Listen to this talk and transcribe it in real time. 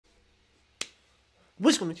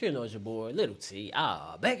What's going to know is your boy, Little T.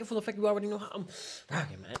 Back in full effect, you already know how I'm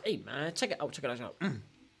rocking, man. Hey, man, check it out,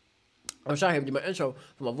 I'm sorry to do my intro,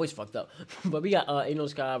 but my voice fucked up. But we got IYO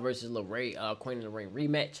Sky versus Lyra, Queen of the Ring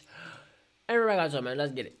rematch. Everybody got something, man.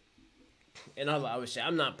 Let's get it. And I would say,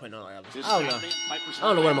 I'm not putting on I don't know. I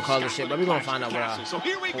don't know what I'm gonna call this shit, but we're gonna find out what So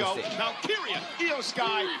here we go. Valkyria, IYO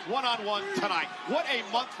Sky, one-on-one tonight. What a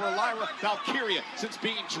month for Lyra Valkyria since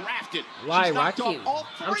being drafted. Lyra, I still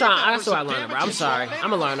gotta learn, bro. I'm sorry.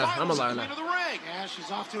 I'm a learner. Yeah, she's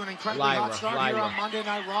off to an incredibly hot start here on Monday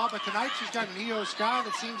Night Raw, but tonight she's got an IYO Sky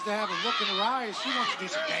that seems to have a look in her eyes. She wants to do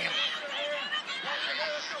some damage.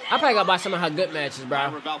 I probably gotta buy some of her good matches, bro.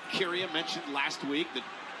 Lyra Valkyria mentioned last week that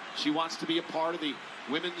she wants to be a part of the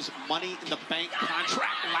women's Money in the Bank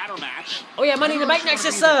contract ladder match. Oh yeah, Money in the Bank next,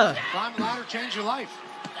 yes sir. Climb the ladder, change your life.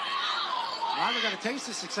 Lyra got a taste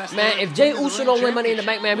of success. Man, if Jay Uso don't win Money in the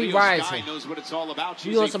Bank, man, we rioting. Knows what it's all about.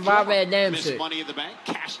 You on some barbed damn shit. Money in the Bank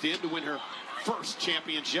cashed in to win her first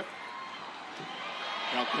championship.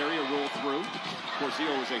 Valkyria rolled through. Of course,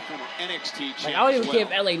 IYO was a former NXT champion. Like, I don't even care if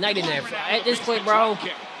LA Knight in there. At this point, bro,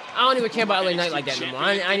 I don't even care about LA Knight like that no more.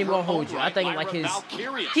 I ain't even gonna hold you. I think like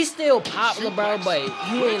he's still popular, bro, but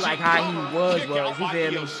he ain't like how he was. You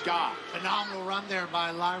feel me? Phenomenal run there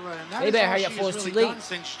by Lyra, and that they better hurry up for us really too late.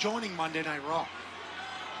 Since joining Monday Night Raw.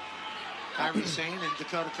 Kairi Sane and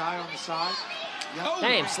Dakota Kai on the side. Yep.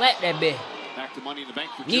 Damn, slap that bitch. Back to Money in the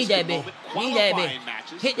Bank for Need that bitch. Need that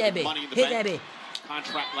bitch. Hit that bitch. Hit that bitch.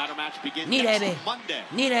 Contract ladder match begins next Monday.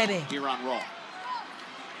 Need that bitch. Here on Raw.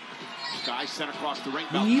 Sky sent across the ring.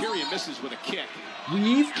 Valkyria misses with a kick.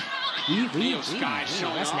 Weave. Sky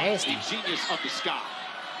showing that's nasty. The genius of the Sky.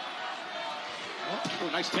 Oh,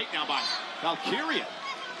 nice takedown by Valkyria.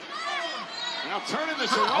 Now turning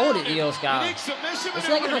this around. How old is IYO Sky? It's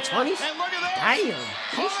like in her 20s? Damn.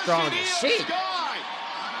 She's strong as shit.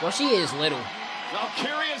 Well, she is little.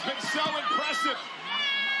 Valkyria's been so impressive.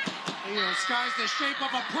 IYO Sky's the shape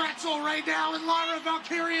of a pretzel right now in Lyra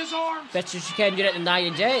Valkyria's arms. Bet you she can't do that in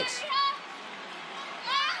Nia Jax.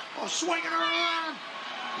 Oh, swinging her around.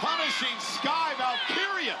 Punishing Sky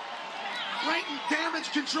Valkyria. Right in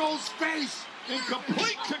Damage Control's face. In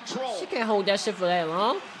complete control. She can't hold that shit for that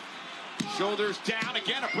long. Shoulders down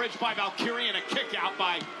again. A bridge by Valkyria and a kick out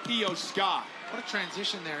by IYO Sky. What a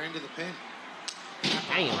transition there into the pin.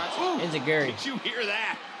 Damn. Enziguri. Did you hear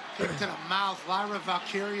that? Kick to the mouth. Lyra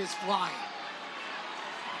Valkyria is flying.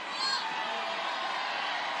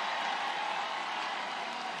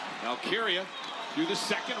 Valkyria through the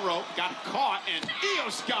second rope, got caught, and IYO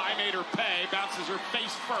Sky made her pay. Bounces her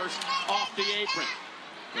face first off the apron.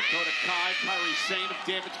 Dakota Kai, Kairi Sane of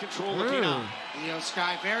Damage Control looking on. IYO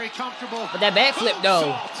Sky very comfortable. But that backflip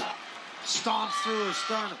though. Stomps through her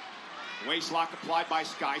sternum. Waist lock applied by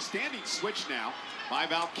Sky. Standing switch now by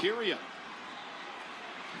Valkyria.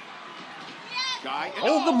 Sky.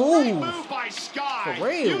 Oh, the move. Move by Sky. For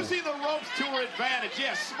real. Using the ropes to her advantage.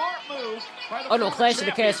 Yes, smart move by the Oh no, Clash of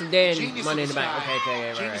the Castle Dan Money in the Bank.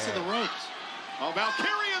 Okay, Genius of the ropes. Oh,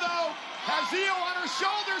 Valkyria though has IYO on her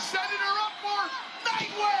shoulder, setting her up for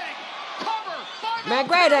Nightwing. Cover by man,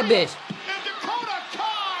 grab that bitch. And Dakota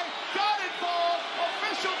Kai got involved.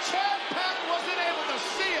 Official Chad Penn wasn't able to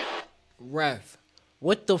see it. Ref,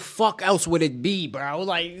 what the fuck else would it be, bro?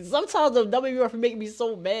 Like, sometimes the WWF make me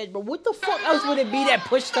so mad, but what the fuck else would it be that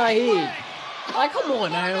pushed her head? Like, come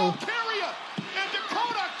on now. Valkyria and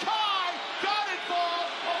Dakota Kai got involved.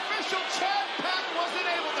 Official Chad Penn wasn't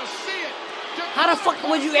able to see it. How the fuck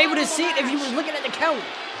was you able to see it if you was looking at the count?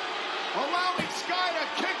 Allowing Sky to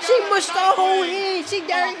kick She out mushed her whole head. She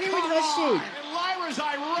down here with her shit. And Lyra's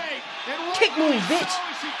irate. And Kick move, bitch.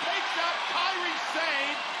 She takes out Kairi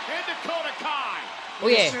Sane and Dakota Kai. Oh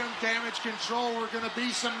yeah. Assumed Damage Control were going to be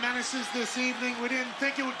some menaces this evening. We didn't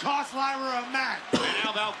think it would cost Lyra a match. And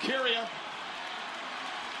now Valkyria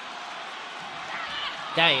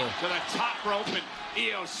Damn. to the top rope, and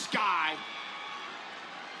IYO Sky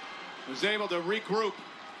was able to regroup.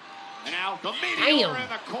 And now the meteor in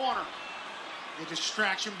the corner. A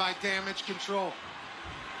distraction by Damage Control.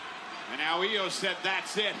 And now IYO said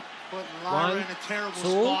that's it. Putting Lyra in a terrible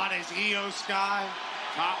spot as IYO Sky.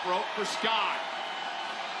 Top rope for Sky.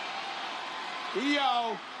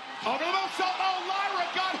 IYO. Oh, no, Lyra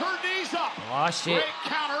got her knees up. Oh, shit. Great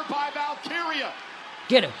counter by Valkyria.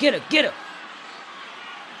 Get her, get her, get her.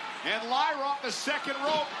 And Lyra off the second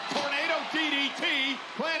rope. Tornado DDT,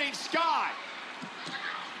 planting Sky.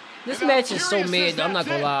 This match is so mid, I'm not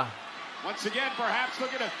gonna lie. Once again, perhaps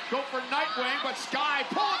looking to go for Nightwing, but Sky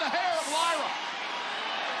pulling the hair of Lyra.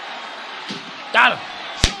 Got him.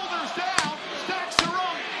 Shoulders down, stacks her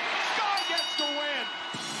up. Sky gets the win.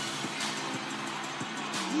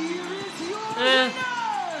 Here is your winner.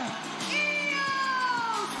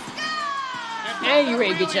 and you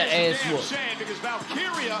ready to get your ass whooped. Shame because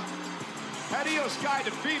Valkyria had IYO Sky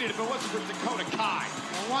defeated if it wasn't for Dakota Kai.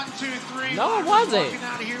 Well, 1, 2, 3. No, it wasn't. Walking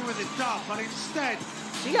out of here with a dub, but instead,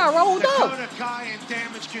 She got rolled up. Dakota Kai and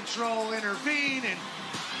Damage Control intervene, and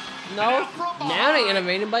No, now they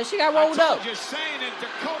intervening, but she got rolled up. Just saying that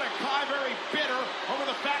Dakota Kai very bitter over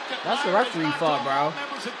the fact that That's the Lyra referee has fault, knocked bro. off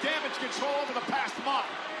members of Damage Control over the past month.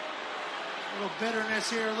 a little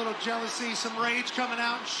bitterness here, a little jealousy, some rage coming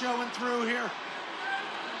out and showing through here.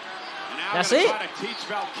 And now That's gonna it. try to teach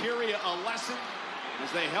Valkyria a lesson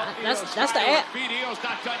as they help That's IYO the Sky ass. defeat. IYO's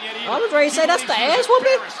not done yet either. I was ready to say He that's the believes ass he's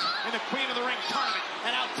whooping. embarrassed in the Queen of the Ring tournament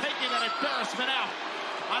and out taking that embarrassment out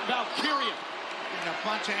on Valkyria. And a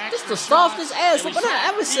bunch of This extra the softest shots. ass And we whooping I saw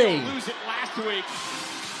ever IYO seen. lose it last week.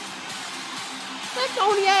 That's the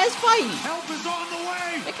only ass fight. Help is on the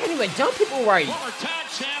way. They can't even jump people right. Former tag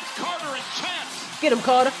champs Carter and Chance. Get him,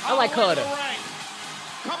 Carter. I like on the way to Carter. the ring.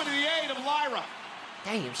 Coming to the aid of Lyra.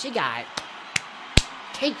 Damn, she got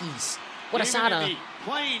cakeys. What a Even side in of the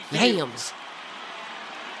playing field. yams.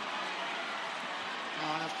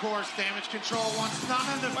 And of course, Damage Control wants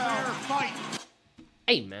none of the fair fight.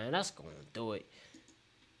 Hey, man, that's going to do it.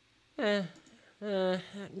 The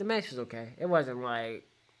match was okay. It wasn't like,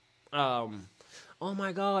 oh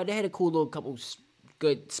my God, they had a cool little couple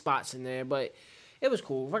good spots in there, but it was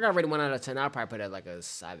cool. If I got rated 1 out of 10, I'll probably put it at like a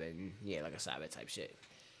 7. Yeah, like a 7 type shit.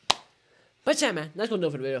 But yeah, man, that's gonna do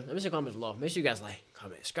it for the video. Let me see your comments below. Make sure you guys like,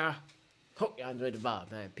 comment, subscribe. Hope y'all enjoyed the vibe,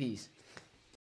 man. Peace.